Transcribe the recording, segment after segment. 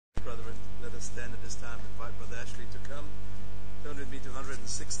stand at this time and invite Brother Ashley to come. Turn with me to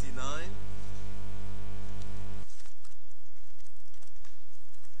 169.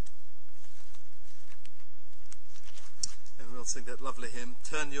 And we'll sing that lovely hymn,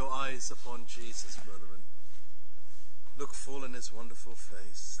 Turn Your Eyes Upon Jesus, Brethren. Look full in his wonderful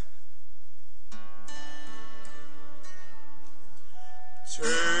face.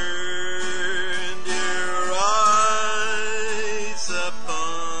 Turn your eyes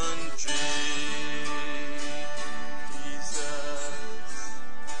upon Jesus.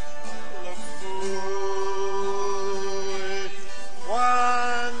 Look full in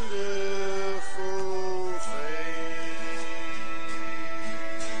wonderful face,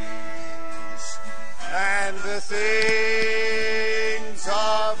 and the things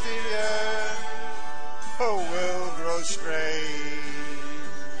of the earth will grow strangely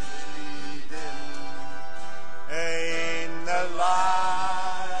dim in the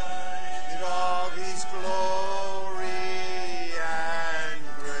light of his glory and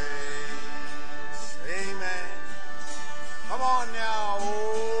grace. Amen. Come on now,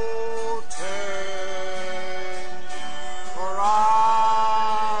 oh, turn your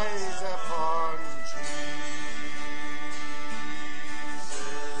eyes upon Jesus.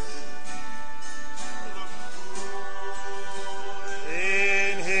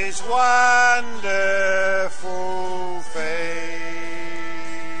 In his wonderful face,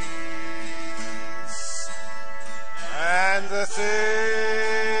 and the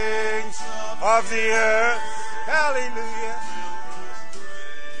things of the earth, hallelujah,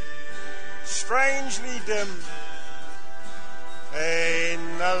 strangely dim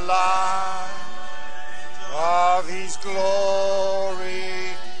in the light of his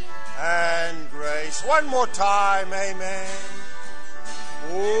glory and grace. One more time, amen.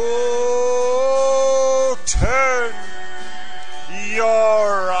 Oh, turn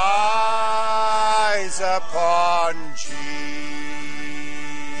your eyes upon Jesus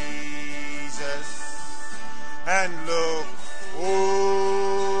and look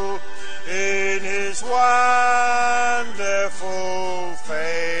full in his wonderful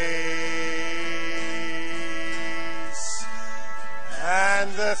face,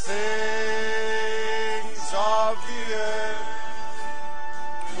 and the things of the earth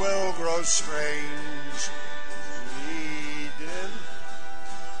will grow strange dim in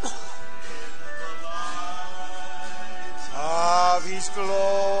the light of his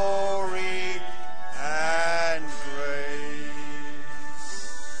glory and grace.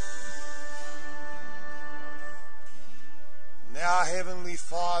 Now, Heavenly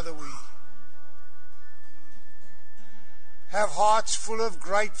Father, we have hearts full of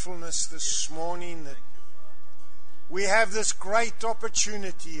gratefulness this morning that we have this great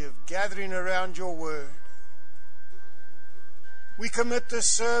opportunity of gathering around your word. We commit this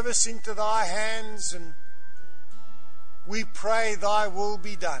service into thy hands and we pray thy will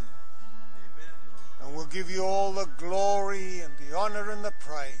be done. Amen. And we'll give you all the glory and the honor and the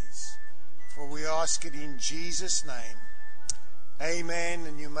praise, for we ask it in Jesus' name. Amen.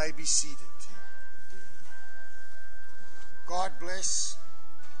 And you may be seated. God bless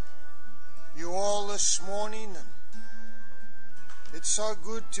you all this morning, and it's so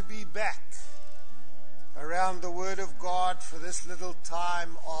good to be back around the Word of God for this little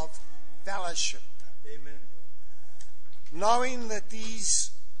time of fellowship. Amen. Knowing that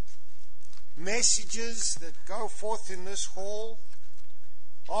these messages that go forth in this hall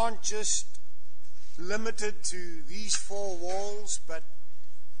aren't just limited to these four walls, but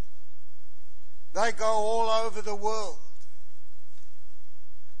they go all over the world.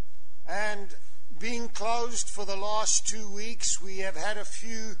 And being closed for the last 2 weeks, we have had a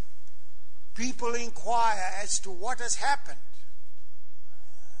few people inquire as to what has happened.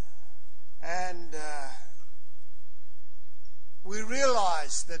 And we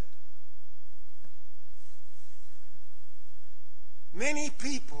realize that many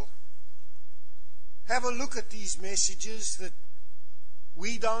people have a look at these messages that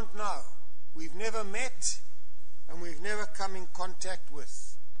we don't know. We've never met and we've never come in contact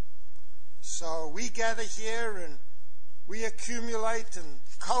with. So we gather here and we accumulate and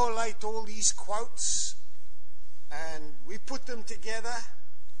collate all these quotes and we put them together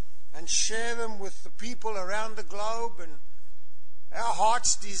and share them with the people around the globe. And our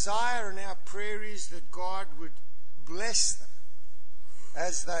heart's desire and our prayer is that God would bless them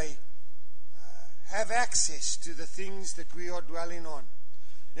as they have access to the things that we are dwelling on.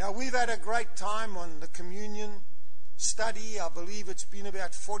 Now, we've had a great time on the communion study. I believe it's been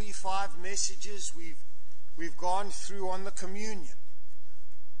about 45 messages we've gone through on the communion.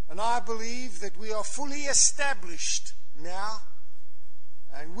 And I believe that we are fully established now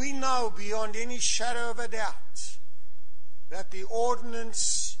And we know beyond any shadow of a doubt that the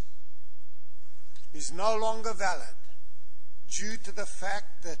ordinance is no longer valid due to the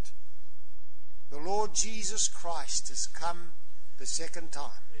fact that the Lord Jesus Christ has come the second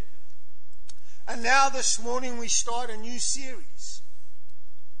time. And now this morning we start a new series.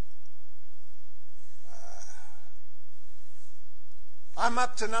 I'm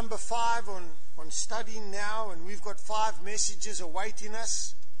up to number 5 on studying now, and we've got 5 messages awaiting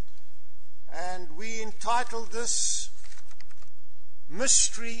us. And we entitled this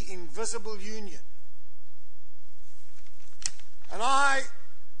Mystery Invisible Union. And I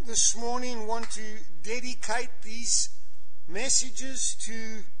this morning want to dedicate these messages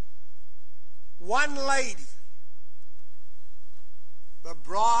to one lady, the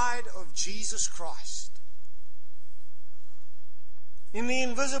bride of Jesus Christ. In the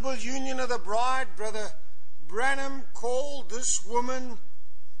invisible union of the bride, Brother Branham called this woman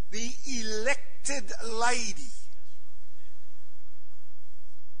the elected lady.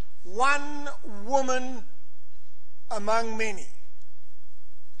 One woman among many.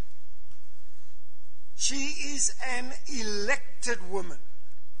 She is an elected woman.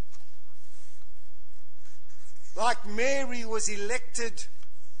 Like Mary was elected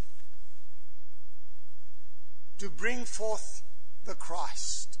to bring forth the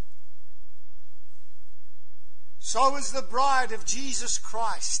Christ, so is the bride of Jesus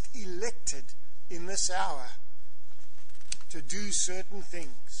Christ elected in this hour to do certain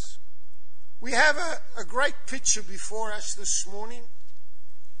things. We have a great picture before us this morning,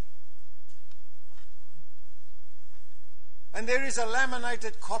 and there is a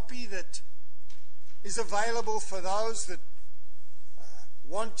laminated copy that is available for those that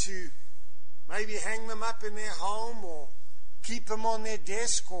want to maybe hang them up in their home or keep them on their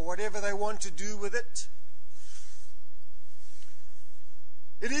desk or whatever they want to do with it.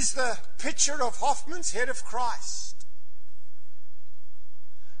 It is the picture of Hoffman's head of Christ.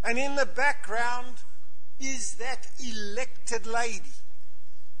 And in the background is that elected lady,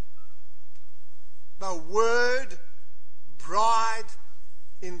 the word bride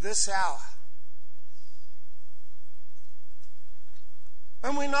in this hour.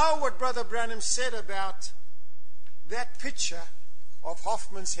 And we know what Brother Branham said about that picture of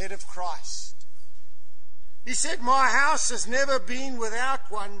Hoffman's head of Christ. He said, "My house has never been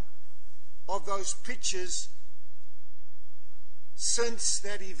without one of those pictures since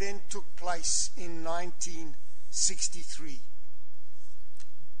that event took place in 1963.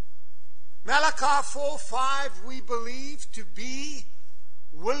 Malachi 4:5 we believe to be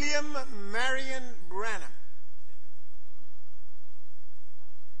William Marion Branham.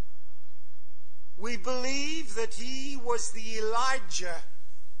 We believe that he was the Elijah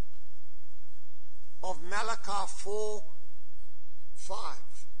of Malachi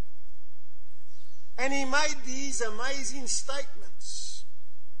 4:5. And he made these amazing statements.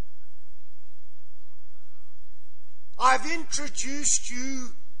 I've introduced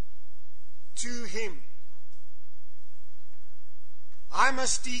you to him. I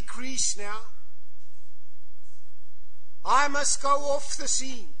must decrease now. I must go off the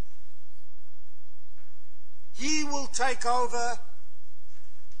scene. He will take over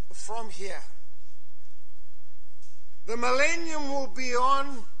from here. The millennium will be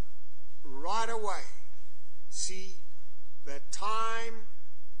on right away. See, the time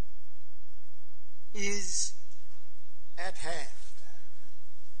is at hand."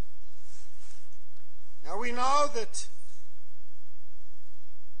 Now we know that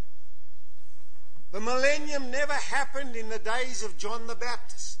the millennium never happened in the days of John the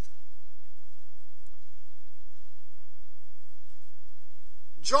Baptist.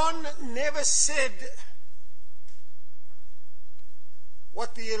 John never said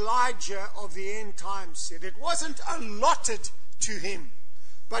what the Elijah of the end times said. It wasn't allotted to him,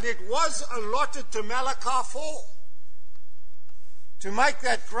 but it was allotted to Malachi 4 to make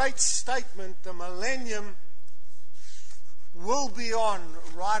that great statement, the millennium will be on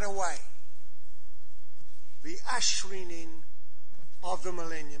right away. The ushering in of the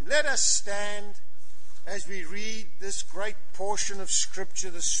millennium. Let us stand as we read this great portion of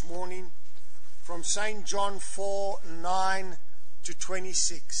Scripture this morning from St. John 4:9 to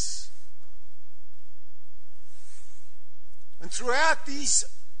 26. And throughout these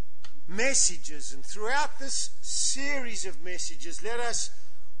messages and throughout this series of messages, let us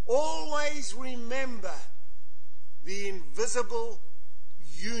always remember the invisible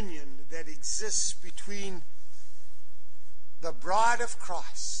union that exists between the bride of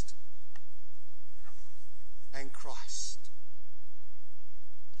Christ and Christ.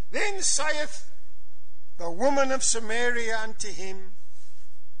 Then saith the woman of Samaria unto him,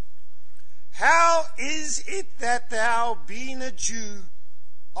 how is it that thou, being a Jew,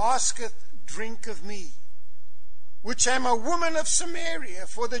 asketh drink of me, which am a woman of Samaria?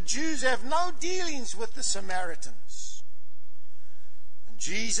 For the Jews have no dealings with the Samaritans. And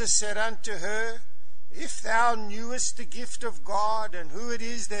Jesus said unto her, if thou knewest the gift of God, and who it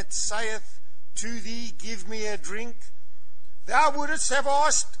is that saith to thee, give me a drink, thou wouldst have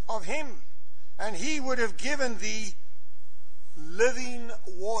asked of him, and he would have given thee living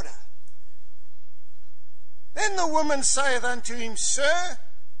water. Then the woman saith unto him, Sir,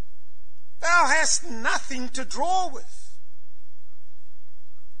 thou hast nothing to draw with,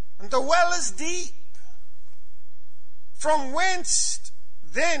 and the well is deep. From whence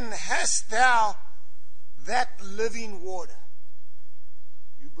then hast thou that living water?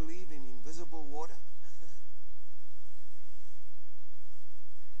 You believe in invisible water?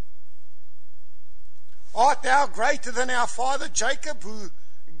 Art thou greater than our father Jacob, who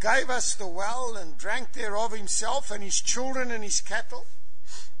gave us the well, and drank thereof himself, and his children, and his cattle?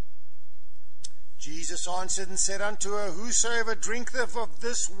 Jesus answered and said unto her, Whosoever drinketh of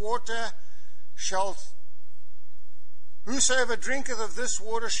this water shall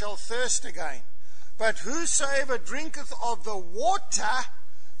thirst again. But whosoever drinketh of the water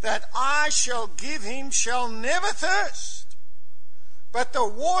that I shall give him shall never thirst. But the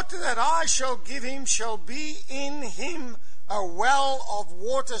water that I shall give him shall be in him a well of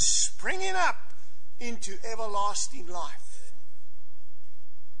water springing up into everlasting life.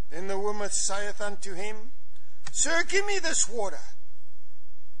 Then the woman saith unto him, Sir, give me this water,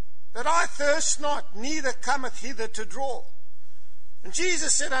 that I thirst not, neither cometh hither to draw. And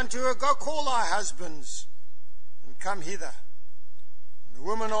Jesus said unto her, Go call thy husbands, and come hither. And the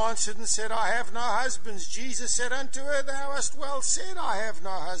woman answered and said, I have no husbands. Jesus said unto her, Thou hast well said, I have no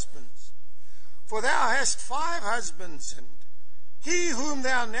husbands. For thou hast 5 husbands, and he whom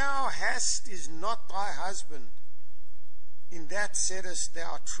thou now hast is not thy husband. In that saidest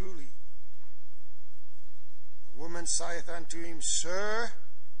thou truly. The woman saith unto him, Sir,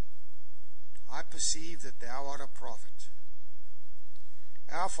 I perceive that thou art a prophet.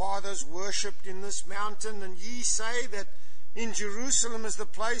 Our fathers worshipped in this mountain, and ye say that in Jerusalem is the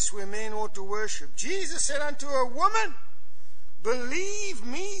place where men ought to worship. Jesus said unto her, Woman, believe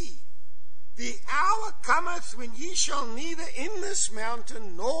me, the hour cometh when ye shall neither in this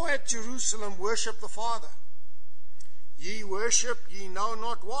mountain nor at Jerusalem worship the Father. Ye worship ye know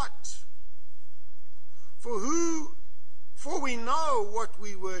not what. For we know what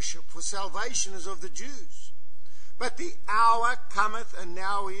we worship, for salvation is of the Jews. But the hour cometh, and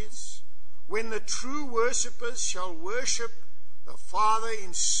now is, when the true worshippers shall worship the Father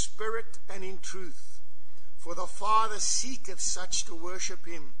in spirit and in truth. For the Father seeketh such to worship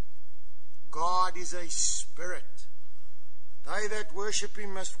him. God is a spirit. They that worship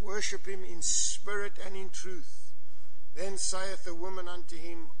him must worship him in spirit and in truth. Then saith the woman unto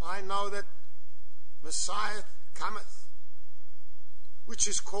him, I know that Messiah cometh, which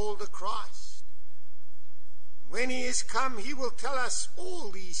is called the Christ. When he is come, he will tell us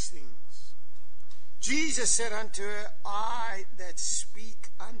all these things. Jesus said unto her, I that speak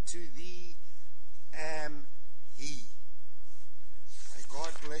unto thee am he. May God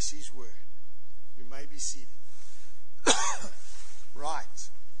bless his word. You may be seated. Right.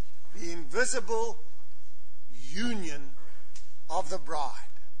 The invisible union of the bride.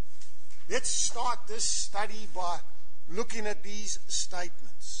 Let's start this study by looking at these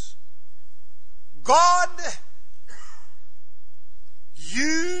statements. God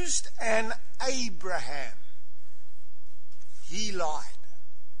used an Abraham. He lied.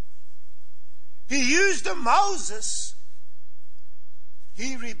 He used a Moses.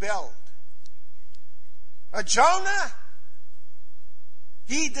 He rebelled. A Jonah.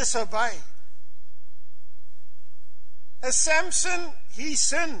 He disobeyed. A Samson. He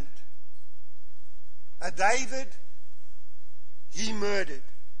sinned. A David. He murdered.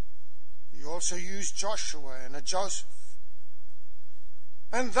 He also used Joshua and a Joseph.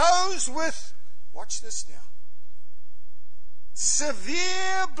 And those with, watch this now,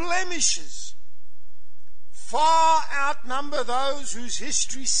 severe blemishes far outnumber those whose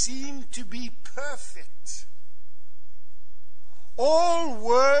history seemed to be perfect. All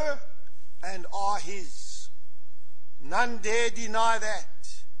were and are his. None dare deny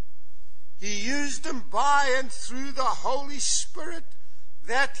that. He used them by and through the Holy Spirit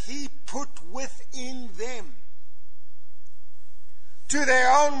that he put within them. To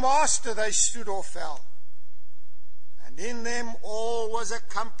their own master they stood or fell. And in them all was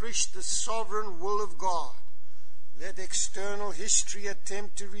accomplished the sovereign will of God. Let external history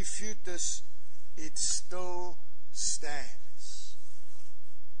attempt to refute this, it still stands.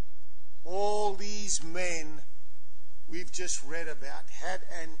 All these men we've just read about had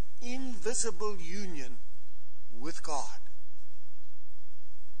an invisible union with God.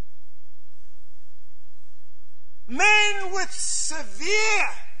 Men with severe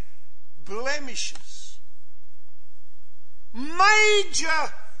blemishes, major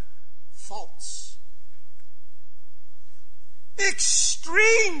faults,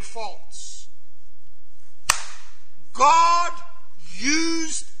 extreme faults. God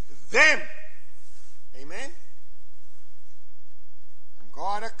used them. Amen? And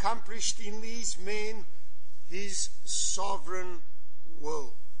God accomplished in these men His sovereign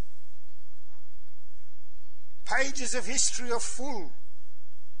will. Pages of history are full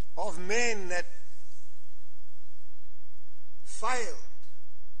of men that failed,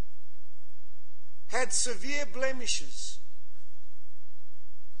 had severe blemishes,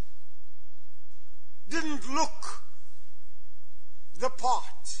 didn't look the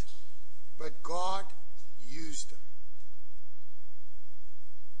part, but God used them.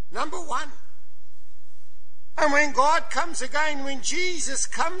 Number one, and when God comes again, when Jesus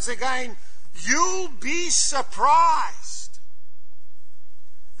comes again, you'll be surprised.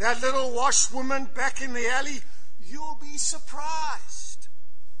 That little washwoman back in the alley, you'll be surprised.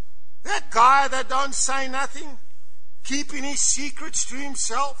 That guy that don't say nothing, keeping his secrets to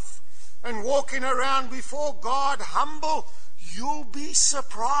himself and walking around before God humble, you'll be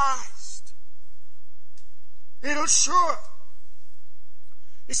surprised. It'll sure.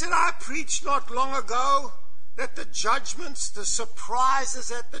 He said, I preached not long ago that the judgments, the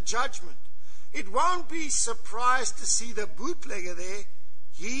surprises at the judgment. It won't be surprised to see the bootlegger there.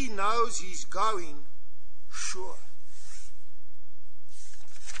 He knows he's going sure.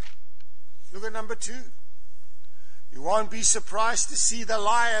 Look at number 2. You won't be surprised to see the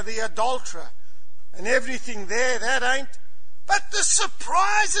liar, the adulterer, and everything there. That ain't. But the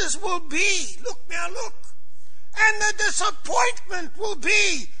surprises will be, look now, look. And the disappointment will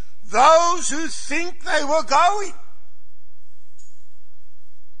be those who think they were going.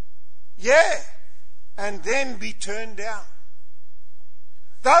 Yeah, and then be turned down.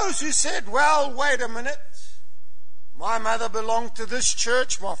 Those who said, well, wait a minute. My mother belonged to this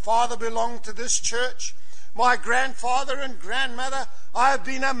church. My father belonged to this church. My grandfather and grandmother, I've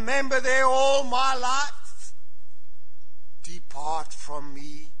been a member there all my life. Depart from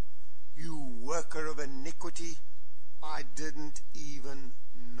me, you worker of iniquity. I didn't even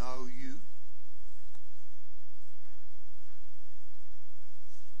know you.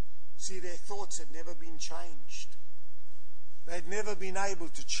 See, their thoughts had never been changed. They'd never been able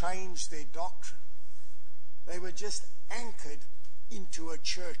to change their doctrine. They were just anchored into a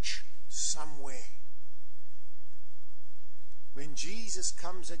church somewhere. When Jesus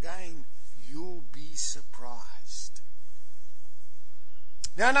comes again, you'll be surprised.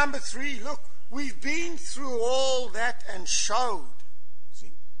 Now, number 3, look, we've been through all that and showed.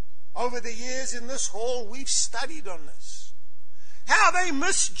 See, over the years in this hall, we've studied on this. How they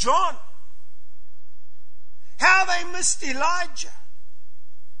missed John. How they missed Elijah.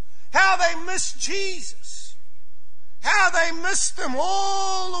 How they missed Jesus. How they missed them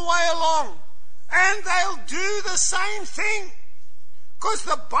all the way along. And they'll do the same thing. Because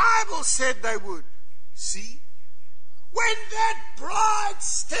the Bible said they would. See? When that bride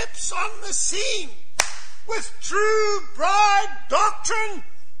steps on the scene with true bride doctrine,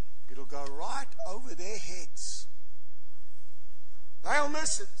 it'll go right over their heads. They'll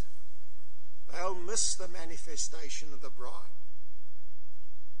miss it. They'll miss the manifestation of the bride.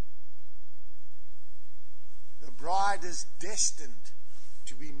 The bride is destined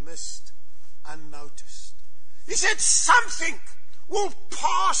to be missed unnoticed. He said something will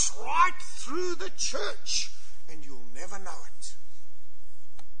pass right through the church and you'll never know it.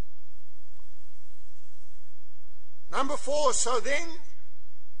 Number 4, so then,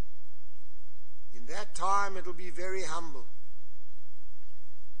 in that time it'll be very humble.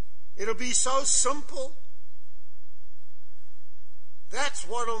 It'll be so simple. That's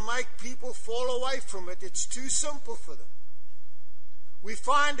what'll make people fall away from it. It's too simple for them. We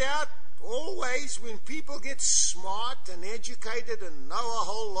find out always when people get smart and educated and know a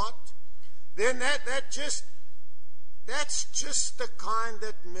whole lot, then that's just the kind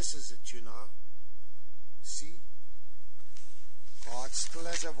that misses it, you know. See? God still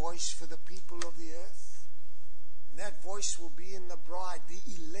has a voice for the people of the earth. And that voice will be in the bride, the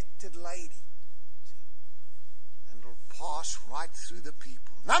elected lady. And it'll pass right through the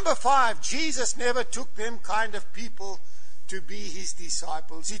people. Number 5, Jesus never took them kind of people to be his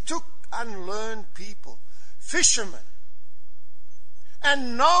disciples. He took unlearned people, fishermen.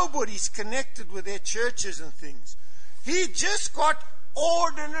 And nobody's connected with their churches and things. He just got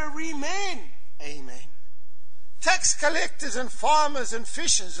ordinary men Amen. Tax collectors and farmers and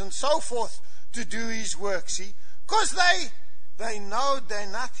fishers and so forth to do his work, see? Because they know they're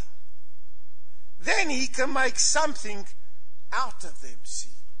nothing. Then he can make something out of them,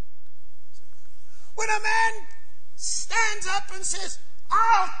 see? When a man stands up and says,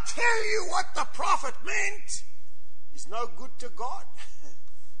 I'll tell you what the prophet meant, he's no good to God.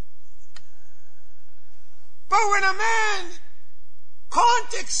 But when a man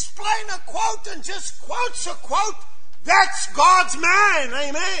can't explain a quote and just quotes a quote, that's God's man.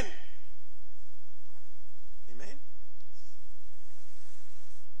 Amen. Amen.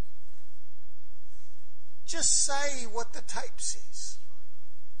 Just say what the tape says.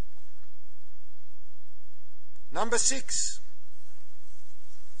 Number 6.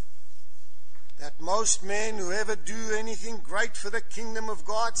 That most men who ever do anything great for the kingdom of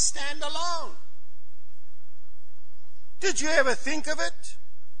God stand alone. Did you ever think of it?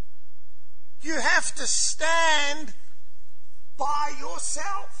 You have to stand by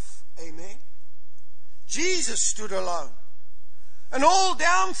yourself. Amen. Jesus stood alone. And all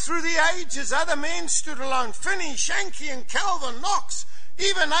down through the ages, other men stood alone. Finney, Shanky and Calvin, Knox,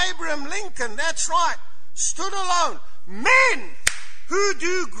 even Abraham Lincoln, that's right, stood alone. Men who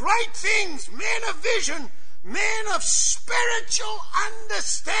do great things, men of vision, men of spiritual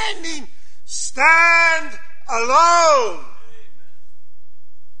understanding, stand alone.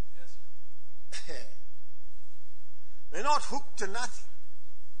 Yes. They're not hooked to nothing.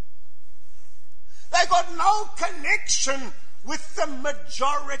 They got no connection with the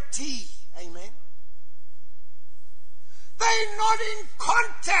majority. Amen. They're not in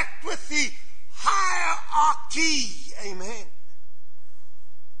contact with the hierarchy. Amen.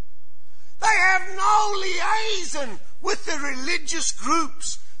 They have no liaison with the religious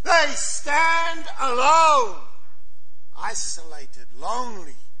groups. They stand alone, isolated,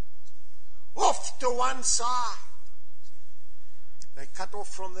 lonely, off to one side. They cut off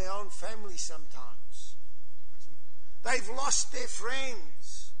from their own family sometimes. They've lost their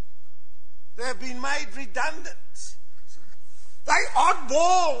friends. They've been made redundant. They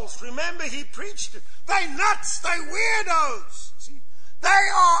oddballs. Remember, he preached it. They nuts. They weirdos. See? They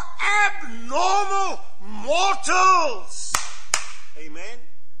are abnormal mortals. Amen.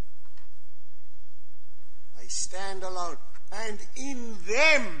 They stand alone. And in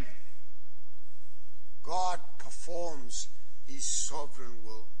them, God performs his sovereign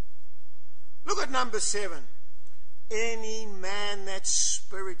will. Look at number 7. Any man that's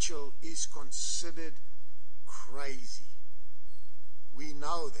spiritual is considered crazy. We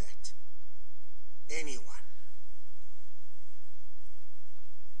know that. Anyone.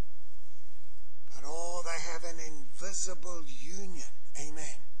 But they have an invisible union.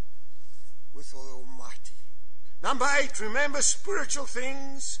 Amen. With the Almighty. Number 8. Remember, spiritual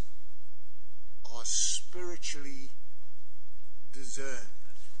things are spiritually discerned.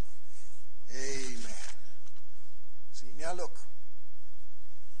 Amen. See, now look.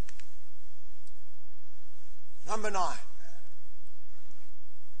 Number 9.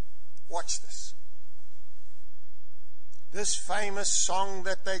 Watch this. This famous song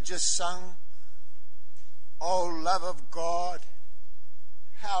that they just sung, "Oh, love of God,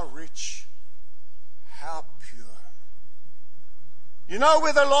 how rich, how pure." You know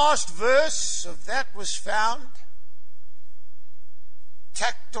where the last verse of that was found?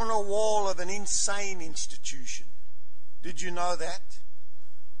 Tacked on a wall of an insane institution. Did you know that?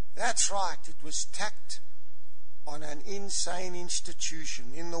 That's right, it was tacked on an insane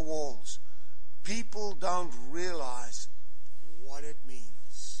institution in the walls. People don't realize what it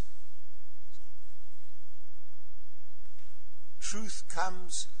means. Truth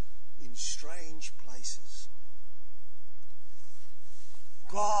comes in strange places.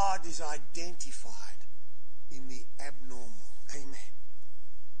 God is identified in the abnormal. Amen.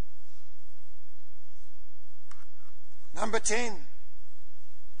 Number 10.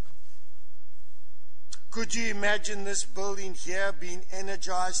 Could you imagine this building here being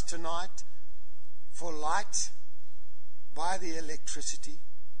energized tonight for light by the electricity?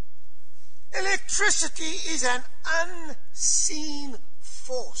 Electricity is an unseen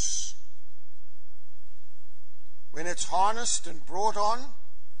force. When it's harnessed and brought on,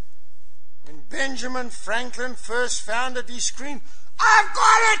 when Benjamin Franklin first founded his screen, "I've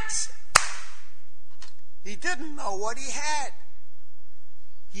got it!" He didn't know what he had.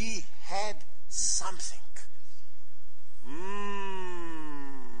 He had something.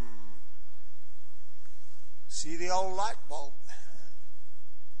 See the old light bulb?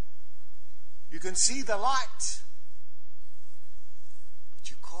 You can see the light, but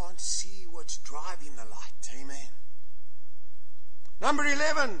you can't see what's driving the light. Amen. Number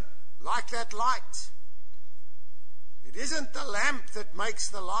 11. like that light. It isn't the lamp that makes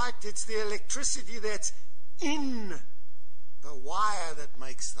the light, it's the electricity that's in the wire that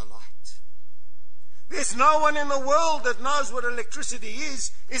makes the light. There's no one in the world that knows what electricity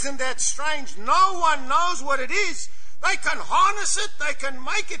is. Isn't that strange? No one knows what it is. They can harness it, they can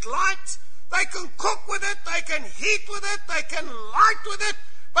make it light, they can cook with it, they can heat with it, they can light with it,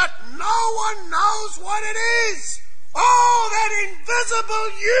 but no one knows what it is. Oh, that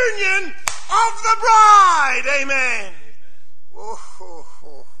invisible union of the bride. Amen. Oh, ho,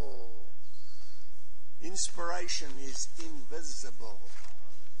 ho, ho. Inspiration is invisible.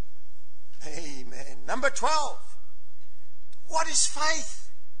 Amen. Number 12. What is faith?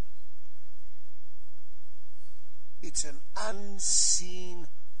 It's an unseen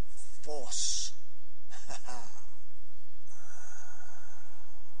force.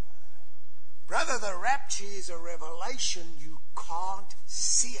 Brother, the rapture is a revelation. You can't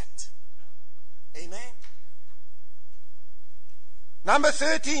see it. Amen. Number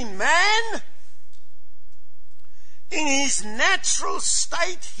 13. Man, in his natural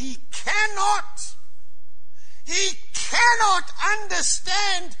state, he cannot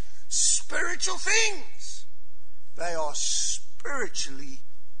understand spiritual things. They are spiritually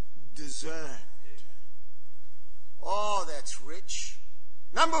discerned. Oh, that's rich.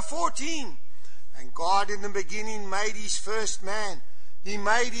 Number 14. And God in the beginning made his first man. He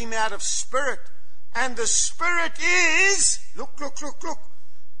made him out of spirit. And the spirit is, look,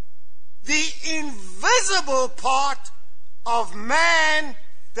 the invisible part of man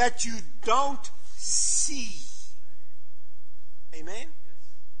that you don't see. Amen?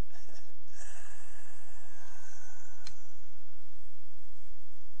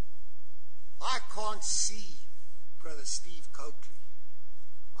 I can't see Brother Steve Coakley.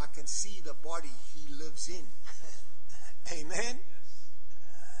 I can see the body he lives in. Amen?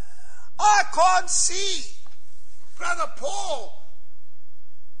 I can't see Brother Paul,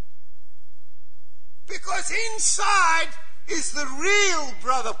 because inside is the real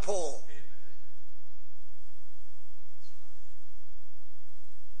Brother Paul.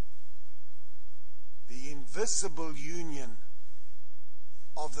 The invisible union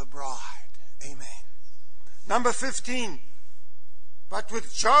of the bride. Amen. Number 15. But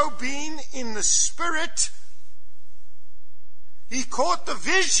with Job being in the spirit, he caught the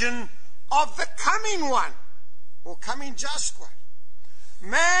vision of the coming one, or coming just one.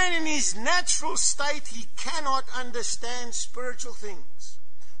 Man in his natural state, he cannot understand spiritual things.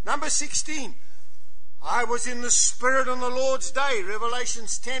 Number 16. I was in the spirit on the Lord's day.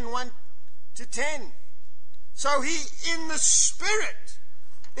 Revelations 10:1-10. So he in the spirit.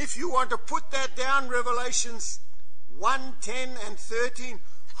 If you want to put that down, Revelations 1:10 and 13.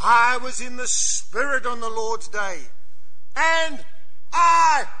 I was in the spirit on the Lord's day. And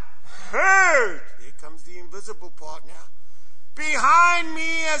I heard. There comes the invisible part now. Behind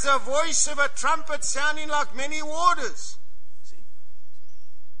me as a voice of a trumpet sounding like many waters. See?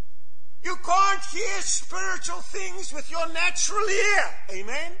 You can't hear spiritual things with your natural ear.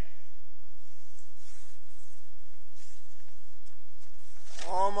 Amen?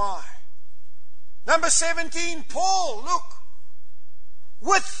 Oh my. Number 17, Paul, look.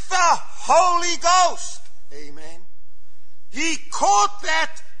 With the Holy Ghost. Amen. He caught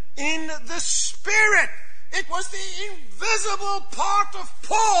that in the Spirit. It was the invisible part of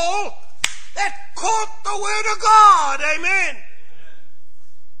Paul that caught the Word of God. Amen.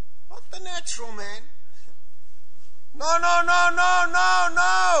 Not the natural man. No.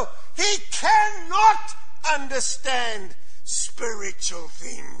 He cannot understand spiritual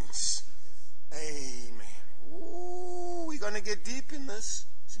things. Amen. Ooh, we're going to get deep in this.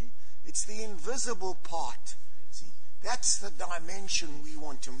 See, it's the invisible part. See, that's the dimension we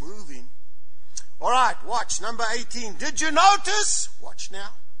want to move in. All right, watch, number 18. Did you notice? Watch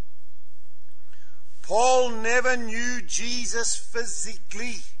now. Paul never knew Jesus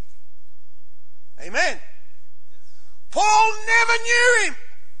physically. Amen. Paul never knew him.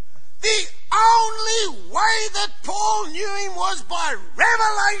 The only way that Paul knew him was by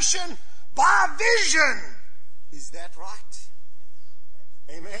revelation, by vision. Is that right?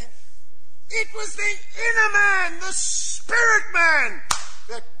 Amen. It was the inner man, the spirit man,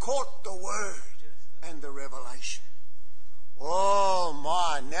 that caught the word and the revelation. Oh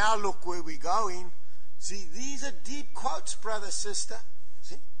my, now look where we're going. See, these are deep quotes, brother, sister.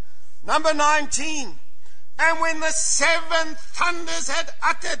 See? Number 19. And when the seven thunders had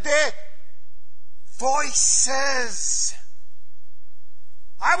uttered their voices,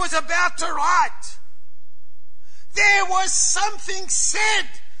 I was about to write. There was something said.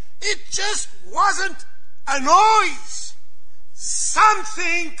 It just wasn't a noise.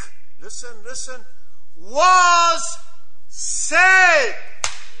 Something listen, was saved.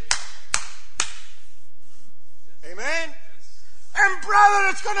 Amen? And brother,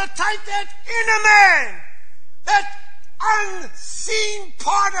 it's going to take that inner man, that unseen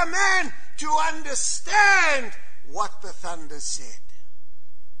part of man, to understand what the thunder said.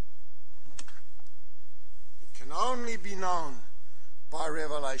 It can only be known by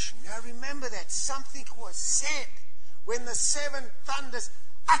revelation. Now remember that something was said when the seven thunders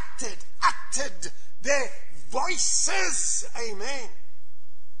uttered their voices. Amen.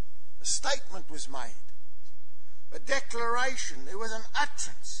 A statement was made. A declaration. There was an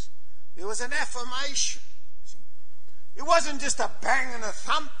utterance. There was an affirmation. It wasn't just a bang and a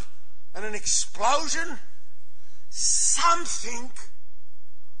thump and an explosion. Something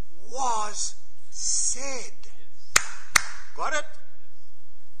was said. Got it?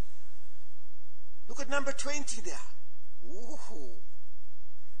 Look at number 20 now. Ooh.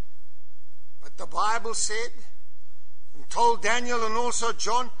 But the Bible said, and told Daniel and also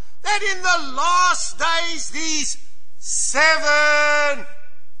John, that in the last days these seven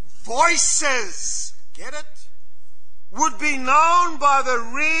voices, get it, would be known by the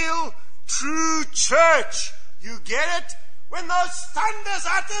real, true church. You get it? When those thunders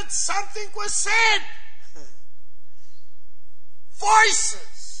uttered, something was said.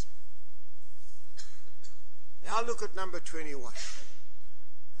 Voices. Now look at number 21.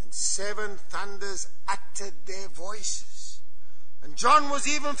 And seven thunders uttered their voices. And John was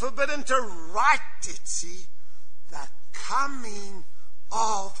even forbidden to write it, see, the coming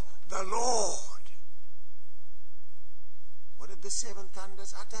of the Lord. What did the seven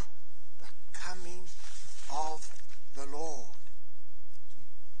thunders utter? The coming of the Lord.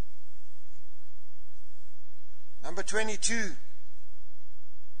 Number 22.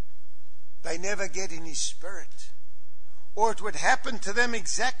 They never get in His Spirit. Or it would happen to them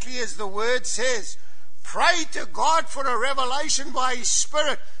exactly as the Word says. Pray to God for a revelation by His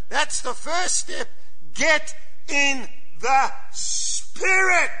Spirit. That's the first step. Get in the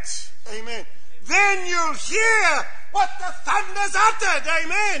Spirit. Amen. Then you'll hear what the thunders uttered.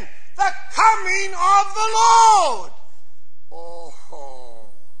 Amen. The coming of the Lord. Oh.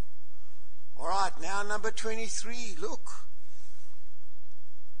 All right, now number 23. Look.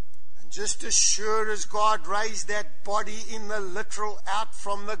 And just as sure as God raised that body in the literal out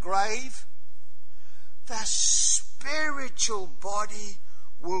from the grave, the spiritual body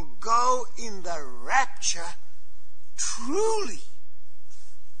will go in the rapture truly.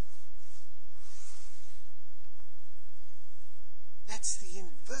 That's the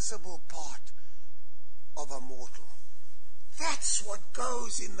invisible part of a mortal. That's what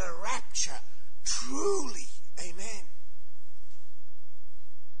goes in the rapture truly. Amen.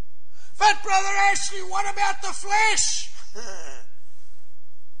 But Brother Ashley, what about the flesh?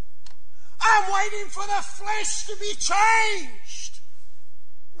 I'm waiting for the flesh to be changed.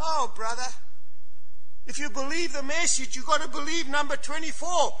 No, brother. If you believe the message, you've got to believe number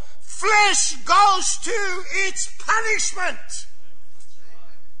 24. Flesh goes to its punishment.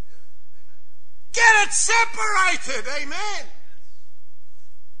 Get it separated. Amen.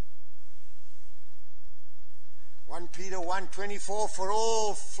 1 Peter 1:24, for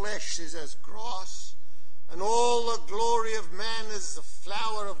all flesh is as grass, and all the glory of man is the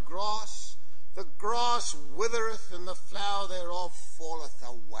flower of grass. The grass withereth, and the flower thereof falleth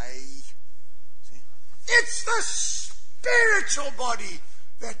away. See? It's the spiritual body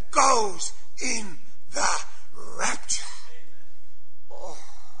that goes in the rapture. Oh.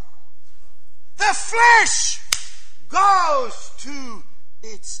 The flesh goes to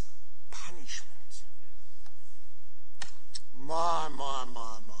its punishment. My.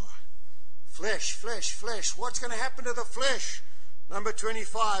 Flesh. What's going to happen to the flesh? Number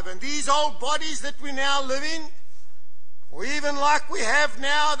 25. And these old bodies that we now live in, or even like we have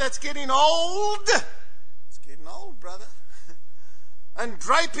now that's getting old. It's getting old, brother. And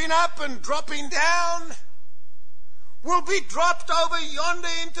draping up and dropping down, will be dropped over yonder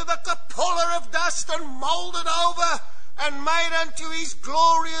into the cupola of dust and molded over and made unto His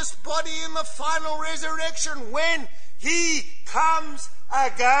glorious body in the final resurrection when He comes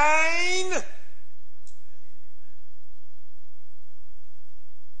again.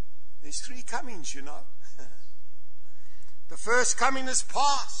 There's three comings, you know. The first coming is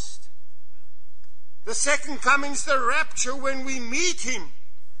past. The second coming is the rapture when we meet Him.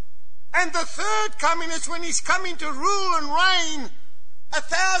 And the third coming is when He's coming to rule and reign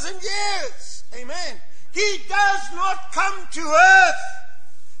 1,000 years. Amen. He does not come to earth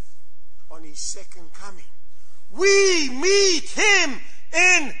on His second coming. We meet Him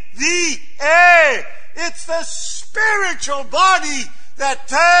in the air. It's the spiritual body that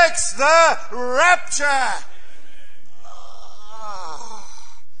takes the rapture.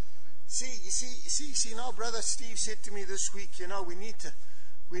 See, now Brother Steve said to me this week,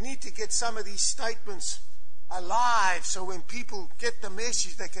 we need to get some of these statements alive, so when people get the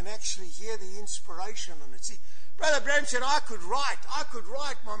message, they can actually hear the inspiration on it. See, Brother Bram said, I could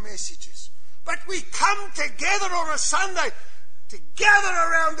write my messages, but we come together on a Sunday to gather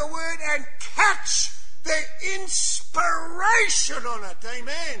around the Word and catch the inspiration on it.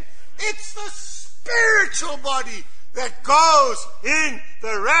 Amen. It's the spiritual body that goes in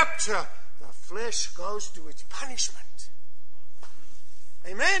the rapture. The flesh goes to its punishment.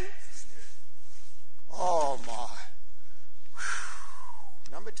 Amen. Oh my.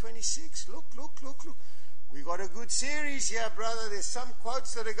 Whew. Number 26. Look. We got a good series here, brother. There's some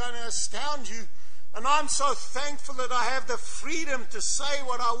quotes that are going to astound you. And I'm so thankful that I have the freedom to say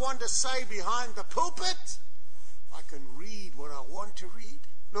what I want to say behind the pulpit. I can read what I want to read.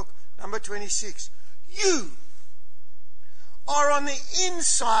 Look, number 26. You are on the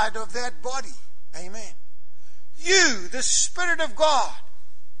inside of that body. Amen. You, the Spirit of God,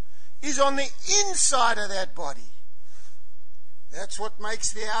 is on the inside of that body. That's what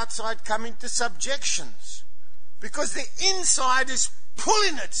makes the outside come into subjections. Because the inside is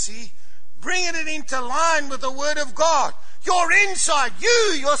pulling it, see? Bringing it into line with the Word of God. Your inside,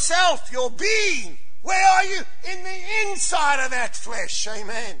 you, yourself, your being. Where are you? In the inside of that flesh.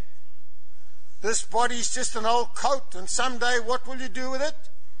 Amen. This body is just an old coat, and someday what will you do with it?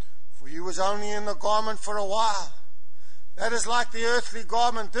 For you was only in the garment for a while. That is like the earthly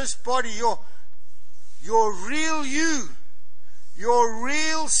garment. This body, your real you, your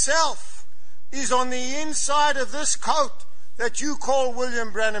real self, is on the inside of this coat that you call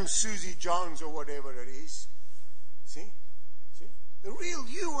William Branham, Susie Jones, or whatever it is. See? The real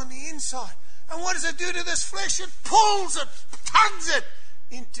you on the inside. And what does it do to this flesh? It pulls it, tugs it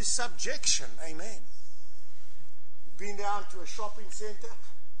into subjection. Amen. You've been down to a shopping center.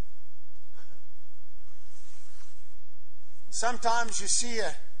 Sometimes you see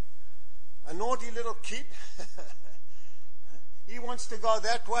a naughty little kid. He wants to go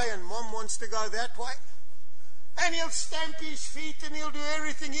that way and mom wants to go that way. And he'll stamp his feet and he'll do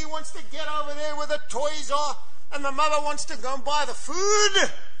everything. He wants to get over there where the toys are. And the mother wants to go and buy the food.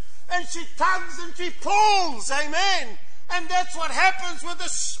 And she tugs and she pulls. Amen. And that's what happens with the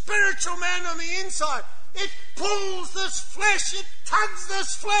spiritual man on the inside. It pulls this flesh. It tugs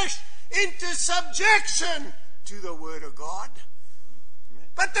this flesh into subjection to the Word of God. Amen.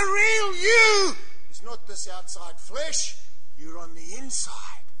 But the real you is not this outside flesh. You're on the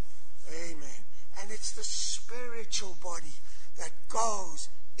inside. Amen. And it's the spiritual body that goes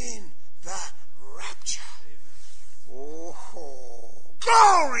in the rapture. Oh,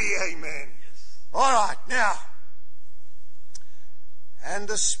 glory, amen. All right, now. And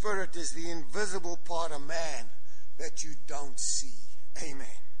the Spirit is the invisible part of man that you don't see.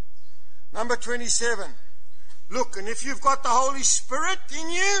 Amen. Number 27. Look, and if you've got the Holy Spirit in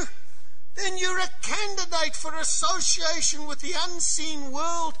you, then you're a candidate for association with the unseen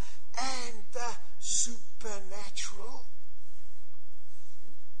world and the supernatural.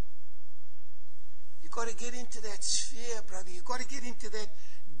 You've got to get into that sphere, brother. You've got to get into that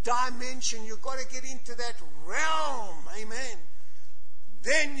dimension. You've got to get into that realm. Amen.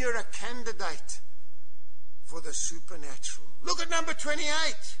 Then you're a candidate for the supernatural. Look at number 28.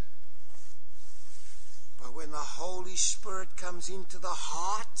 But when the Holy Spirit comes into the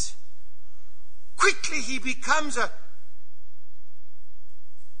heart, quickly he becomes a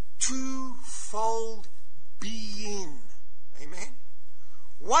twofold being. Amen.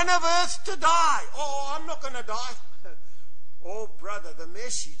 One of earth to die. Oh, I'm not going to die. Oh, brother, the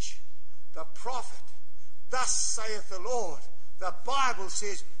message, the prophet, thus saith the Lord. The Bible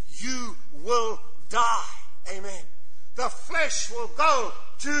says you will die. Amen. The flesh will go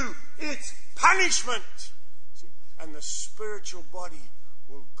to its punishment. See? And the spiritual body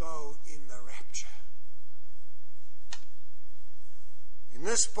will go in the rapture. In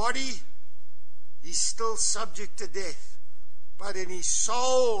this body, he's still subject to death. But in his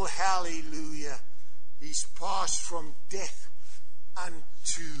soul, hallelujah, he's passed from death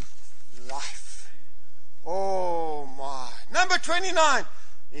unto life. Oh my. Number 29.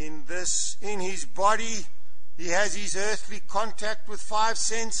 In his body, he has his earthly contact with 5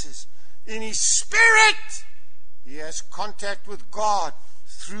 senses. In his spirit, he has contact with God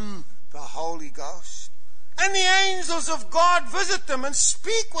through the Holy Ghost. And the angels of God visit them and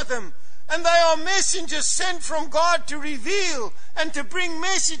speak with them. And they are messengers sent from God to reveal and to bring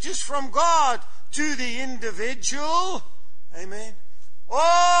messages from God to the individual. Amen.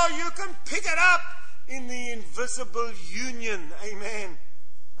 Oh, you can pick it up in the invisible union, amen,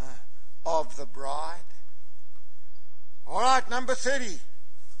 of the bride. All right, number 30.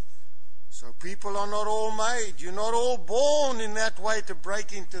 So people are not all made. You're not all born in that way to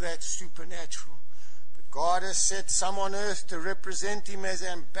break into that supernatural. But God has set some on earth to represent Him as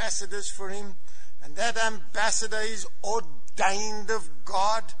ambassadors for Him. And that ambassador is ordained of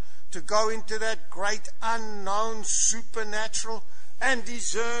God to go into that great unknown supernatural and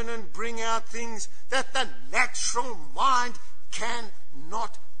discern and bring out things that the natural mind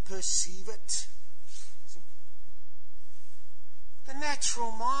cannot perceive it. The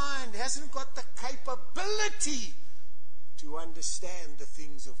natural mind hasn't got the capability to understand the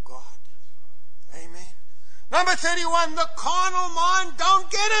things of God. Amen. Number 31, the carnal mind don't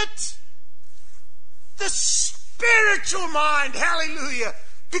get it. The spiritual mind, hallelujah,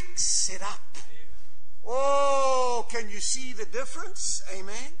 picks it up. Oh, can you see the difference?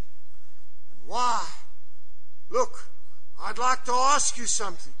 Amen. Why? Look, I'd like to ask you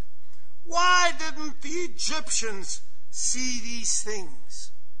something. Why didn't the Egyptians see these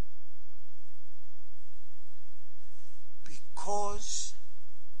things? Because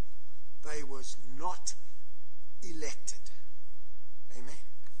they was not elected. Amen.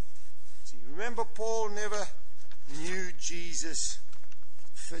 See, remember, Paul never knew Jesus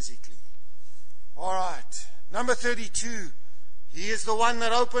physically. All right. Number 32. He is the one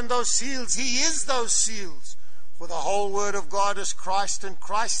that opened those seals. He is those seals. For the whole word of God is Christ, and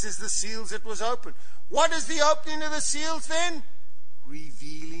Christ is the seals that was opened. What is the opening of the seals then?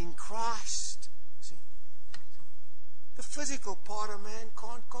 Revealing Christ. See? The physical part of man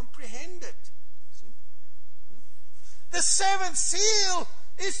can't comprehend it. See? The seventh seal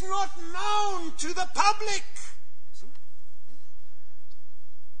is not known to the public. See?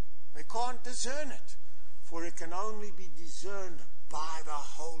 They can't discern it, for it can only be discerned by the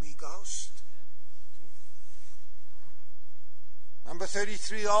Holy Ghost. See? Number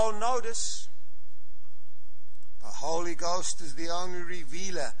 33, oh, notice. The Holy Ghost is the only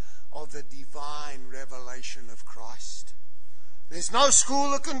revealer of the divine revelation of Christ. There's no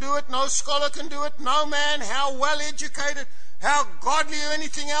school that can do it, no scholar can do it, no man, how well educated, how godly or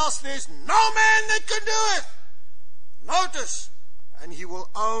anything else, there's no man that can do it. Notice, and he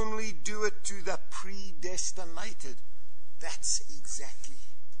will only do it to the predestinated. That's exactly.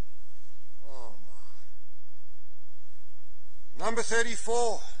 Oh my. Number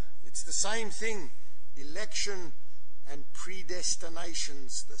 34, it's the same thing. Election and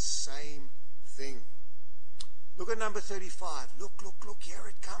predestination's the same thing. Look at number 35. Look, here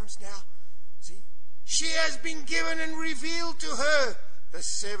it comes now. See? She has been given and revealed to her the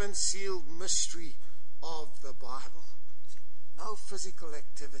seven-sealed mystery of the Bible. See? No physical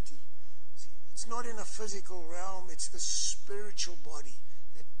activity. See? It's not in a physical realm. It's the spiritual body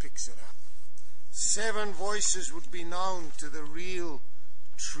that picks it up. 7 voices would be known to the real,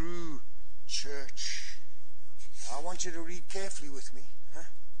 true church. I want you to read carefully with me.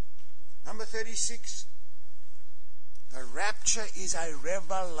 Number 36. The rapture is a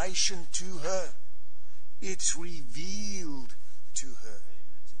revelation to her. It's revealed to her.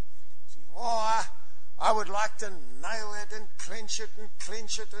 See, oh, I would like to nail it and clench it and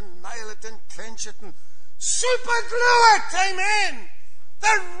clench it and nail it and clench it and super glue it. Amen.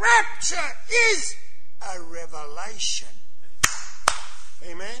 The rapture is a revelation.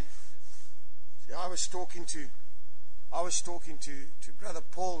 Amen. See, I was talking to Brother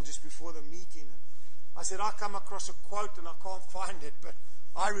Paul just before the meeting. I said, I come across a quote and I can't find it, but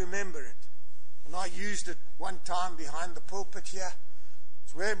I remember it. And I used it one time behind the pulpit here.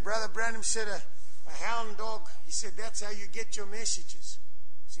 It's where Brother Branham said a hound dog, he said, that's how you get your messages.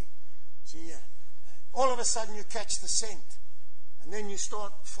 See, all of a sudden you catch the scent. And then you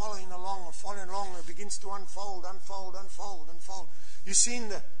start following along, and it begins to unfold. You've seen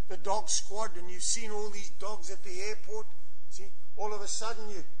the dog squad, and you've seen all these dogs at the airport. See, all of a sudden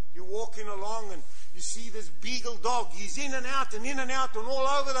you're walking along and you see this beagle dog. He's in and out and all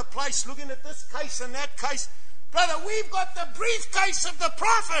over the place, looking at this case and that case. Brother, we've got the briefcase of the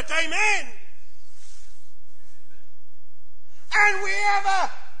prophet. Amen. And we have an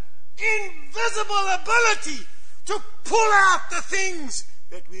invisible ability to pull out the things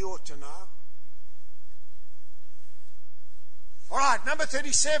that we ought to know. All right, number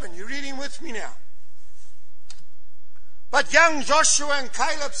 37. You're reading with me now. But young Joshua and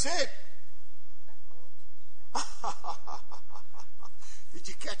Caleb said, did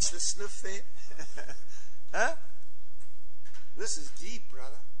you catch the sniff there? Huh? This is deep,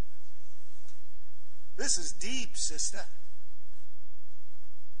 brother. This is deep, sister.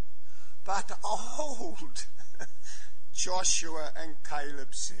 But old Joshua and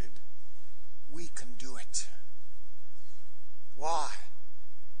Caleb said, we can do it. Why?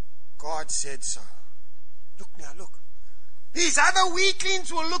 God said so. Look now, look. These other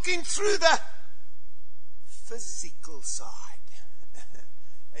weaklings were looking through the physical side.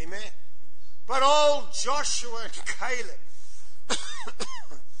 Amen. But old Joshua and Caleb,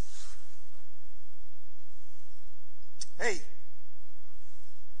 hey,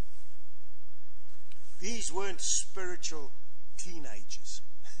 these weren't spiritual teenagers.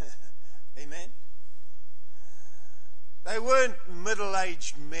 Amen. They weren't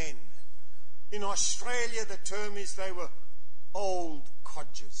middle-aged men. In Australia, the term is they were old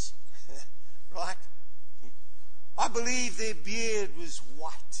codgers. Right? I believe their beard was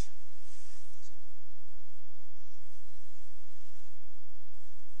white.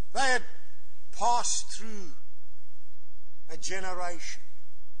 They had passed through a generation.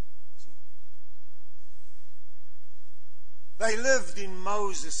 They lived in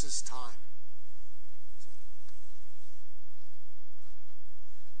Moses' time.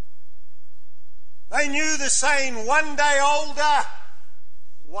 They knew the saying, one day older,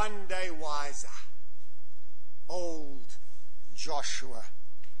 one day wiser. Old Joshua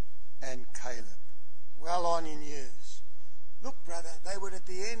and Caleb, well on in years. Look, brother, they were at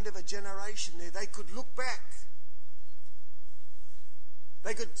the end of a generation there. They could look back.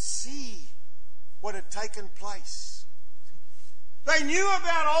 They could see what had taken place. They knew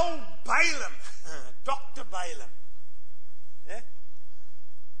about old Balaam, Dr. Balaam. Yeah?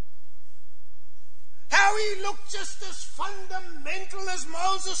 How he looked just as fundamental as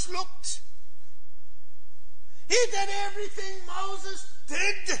Moses looked. He did everything Moses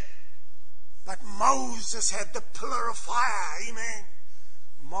did. But Moses had the pillar of fire. Amen.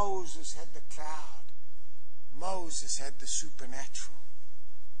 Moses had the cloud. Moses had the supernatural.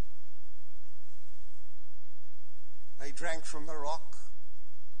 They drank from the rock.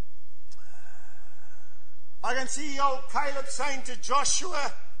 I can see old Caleb saying to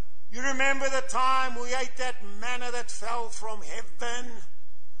Joshua, you remember the time we ate that manna that fell from heaven?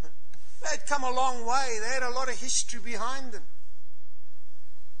 They'd come a long way. They had a lot of history behind them.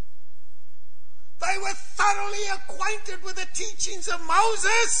 They were thoroughly acquainted with the teachings of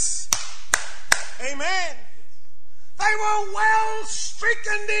Moses. Amen. They were well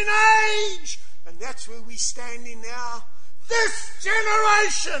stricken in age. And that's where we're standing now. This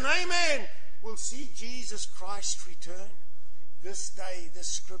generation, amen, will see Jesus Christ return. This day, this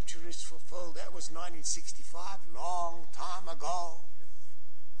scripture is fulfilled. That was 1965, long time ago.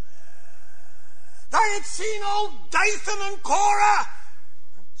 They had seen old Dathan and Korah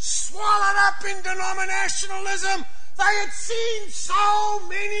swallowed up in denominationalism. They had seen so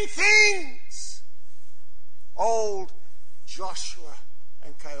many things. Old Joshua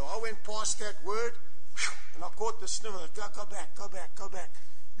and Caleb. I went past that word and I caught the snivel. Go back, go back, go back.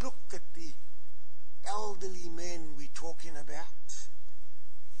 Look at the elderly men we're talking about.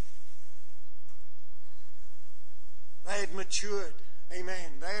 They had matured.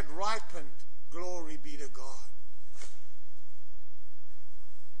 Amen. They had ripened. Glory be to God.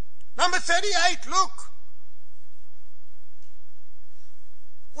 Number 38, look.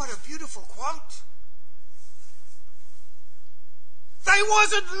 What a beautiful quote. They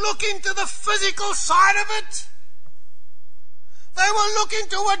wasn't looking to the physical side of it. They were looking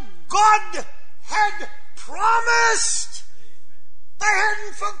to what God had promised. They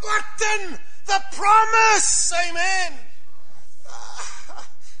hadn't forgotten the promise. Amen.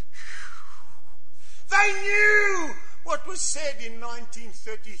 They knew what was said in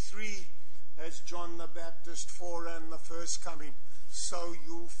 1933 as John the Baptist foreran the first coming. So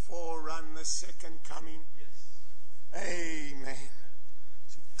you'll forerun the second coming. Yes. Amen.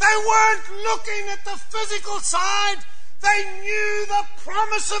 They weren't looking at the physical side. They knew the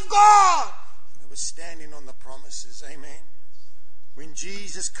promise of God. They were standing on the promises. Amen. When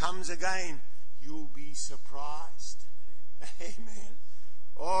Jesus comes again, you'll be surprised. Amen.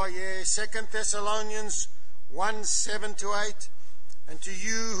 Oh yeah, 2 Thessalonians 1:7-8. And to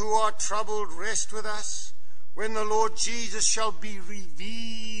you who are troubled, rest with us when the Lord Jesus shall be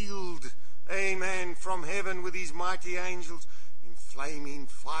revealed. Amen. From heaven with his mighty angels in flaming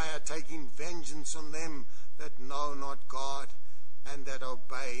fire, taking vengeance on them that know not God and that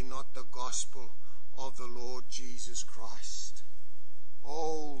obey not the gospel of the Lord Jesus Christ.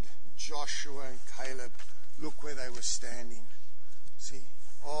 Old Joshua and Caleb, look where they were standing. See,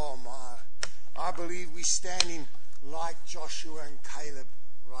 oh my, I believe we're standing like Joshua and Caleb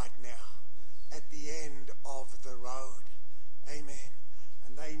right now at the end of the road. Amen.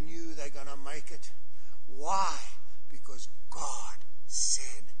 And they knew they're going to make it. Why? Because God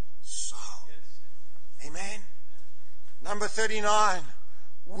said so. Amen. Number 39.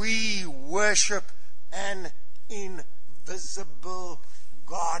 We worship an invisible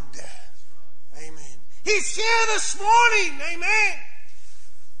God. Amen. He's here this morning. Amen.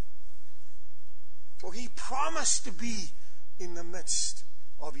 For he promised to be in the midst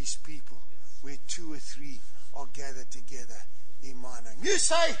of his people where 2 or 3 are gathered together in my name. You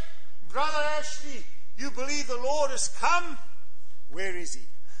say, Brother Ashley, you believe the Lord has come? Where is he?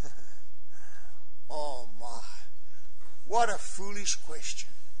 Oh my. What a foolish question.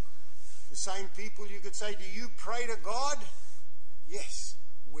 The same people you could say, do you pray to God? Yes.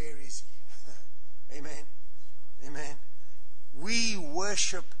 Where is he? Amen. Amen. We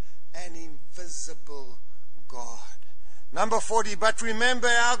worship an invisible God. Number 40, but remember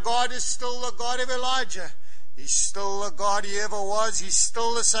our God is still the God of Elijah. He's still the God he ever was. He's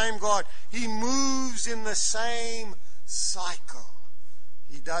still the same God. He moves in the same cycle.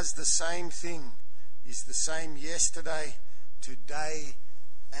 He does the same thing. He's the same yesterday, today,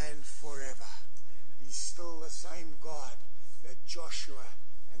 and forever. He's still the same God that Joshua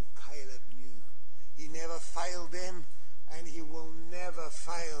and Caleb knew. He never failed them, and he will never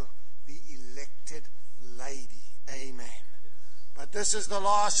fail the elected lady. Amen. But this is the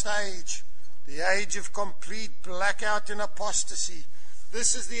last age, the age of complete blackout and apostasy.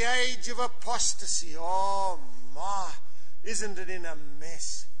 This is the age of apostasy. Oh my, isn't it in a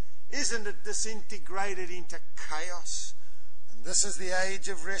mess? Isn't it disintegrated into chaos? And this is the age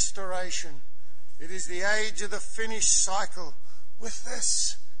of restoration. It is the age of the finished cycle. With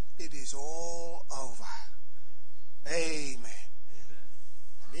this, it is all over. Amen.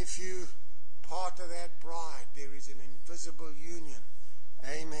 And if you part of that bride, there is an invisible union.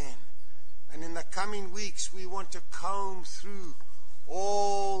 Amen. And in the coming weeks, we want to comb through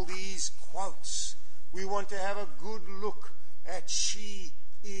all these quotes. We want to have a good look at she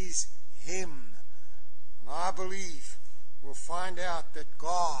is him. And I believe we'll find out that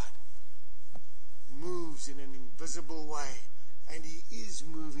God moves in an invisible way, and he is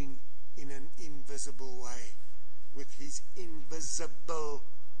moving in an invisible way with his invisible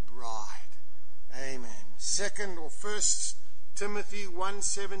bride. Amen. Second or First Timothy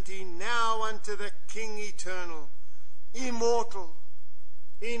 1:17, now unto the King eternal, immortal,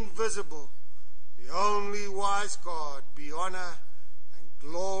 invisible, the only wise God, be honor and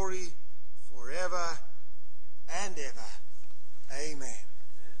glory forever and ever. Amen.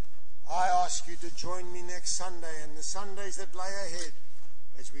 I ask you to join me next Sunday and the Sundays that lay ahead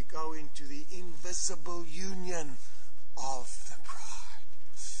as we go into the invisible union of the bride.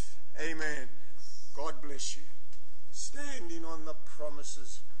 Amen. God bless you. Standing on the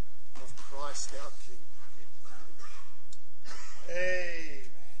promises of Christ our King. Amen.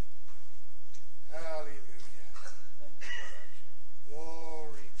 Hallelujah. Thank you,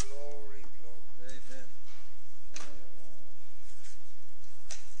 Glory, glory, glory. Amen.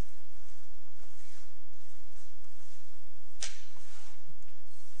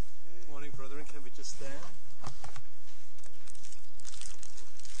 Morning, brethren. Can we just stand?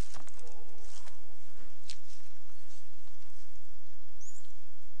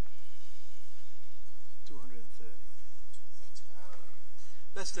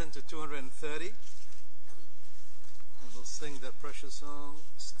 Let's turn to 230 and we'll sing that precious song,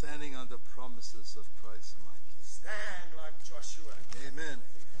 Standing on the Promises of Christ my King. Stand like Joshua. Amen.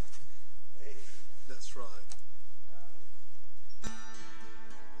 Amen. That's right.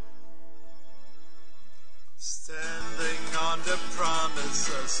 Standing on the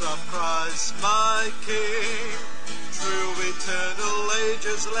promises of Christ my King, through eternal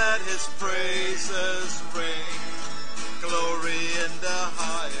ages let his praises ring. Glory in the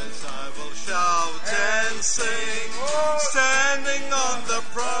highest I will shout and sing, standing on the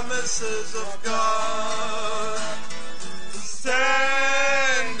promises of God.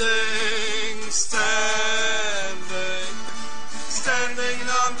 Standing, standing, standing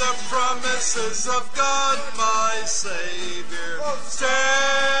on the promises of God my Savior.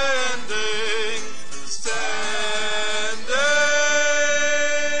 Standing, standing,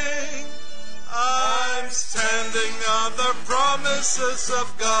 I'm standing on the promises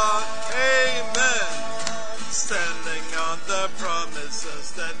of God. Amen. Standing on the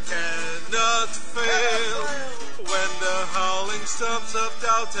promises that cannot fail. When the howling storms of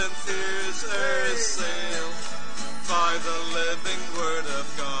doubt and fears assail, by the living word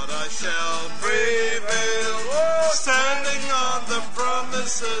of God I shall prevail. Standing on the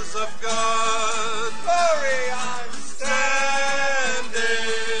promises of God. Glory, I'm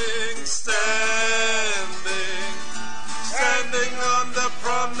Standing, standing, standing on the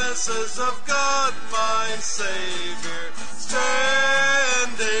promises of God my Savior.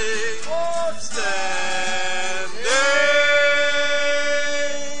 Standing, standing,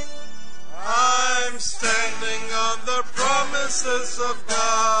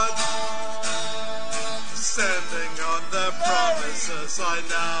 the promises I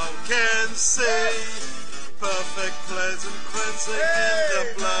now can see. Perfect pleasant cleansing in the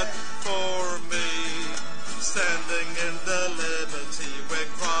blood for me. Standing in the liberty where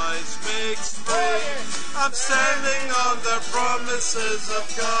Christ makes free. I'm standing on the promises of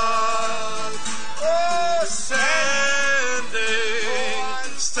God. Oh, standing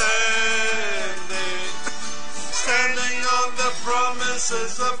on the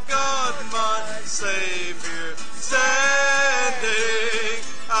promises of God, my Savior.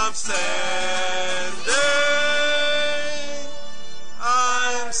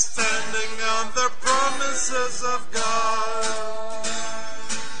 I'm standing on the promises of God.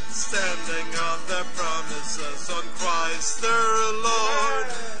 Standing on the promises on Christ the Lord.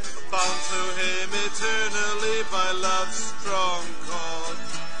 Bound to Him eternally by love's strong cord.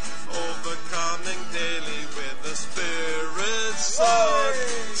 Overcoming daily with the Spirit's sword.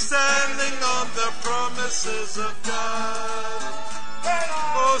 Standing on the promises of God.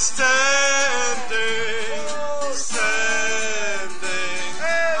 Oh, standing.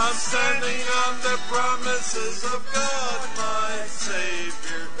 I'm standing on the promises of God, my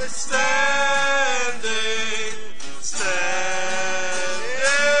Savior. Standing.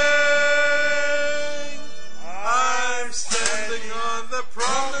 I'm standing on the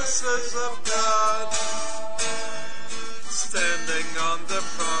promises of God. Standing on the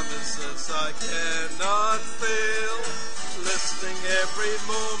promises I cannot fail. Listening every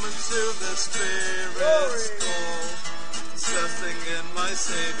moment to the Spirit's call. Trusting in my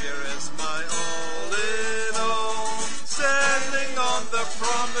Savior as my all in all. Standing on the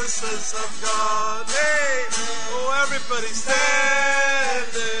promises of God. Hey! Oh, everybody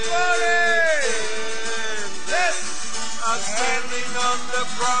standing. I'm standing on the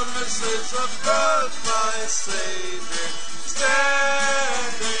promises of God, my Savior.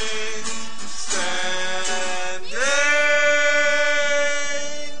 Standing.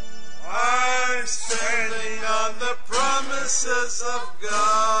 I'm standing on the promises of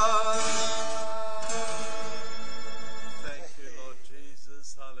God. Thank you, Lord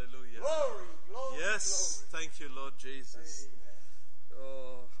Jesus. Hallelujah. Glory, Yes, thank you, Lord Jesus.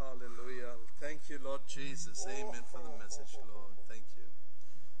 Oh, hallelujah. Thank you, Lord Jesus. Amen for the message, Lord. Thank you.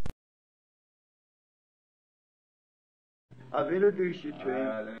 I've introduced you to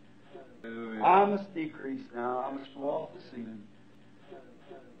Him. I must decrease now. I must go off the scene.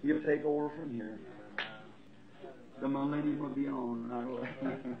 He'll take over from here. The millennium will be on.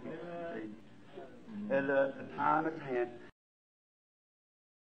 And the time is at hand.